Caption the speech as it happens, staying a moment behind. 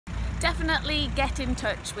definitely get in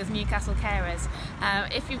touch with Newcastle Carers.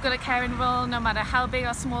 If you've got a caring role, no matter how big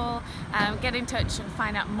or small, get in touch and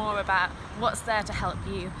find out more about what's there to help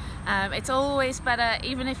you. It's always better,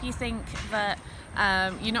 even if you think that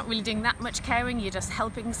you're not really doing that much caring, you're just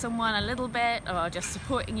helping someone a little bit or just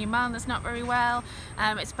supporting your mum that's not very well.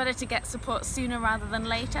 It's better to get support sooner rather than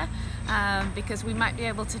later, because we might be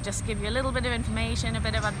able to just give you a little bit of information, a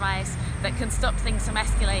bit of advice that can stop things from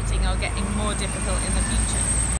escalating or getting more difficult in the future.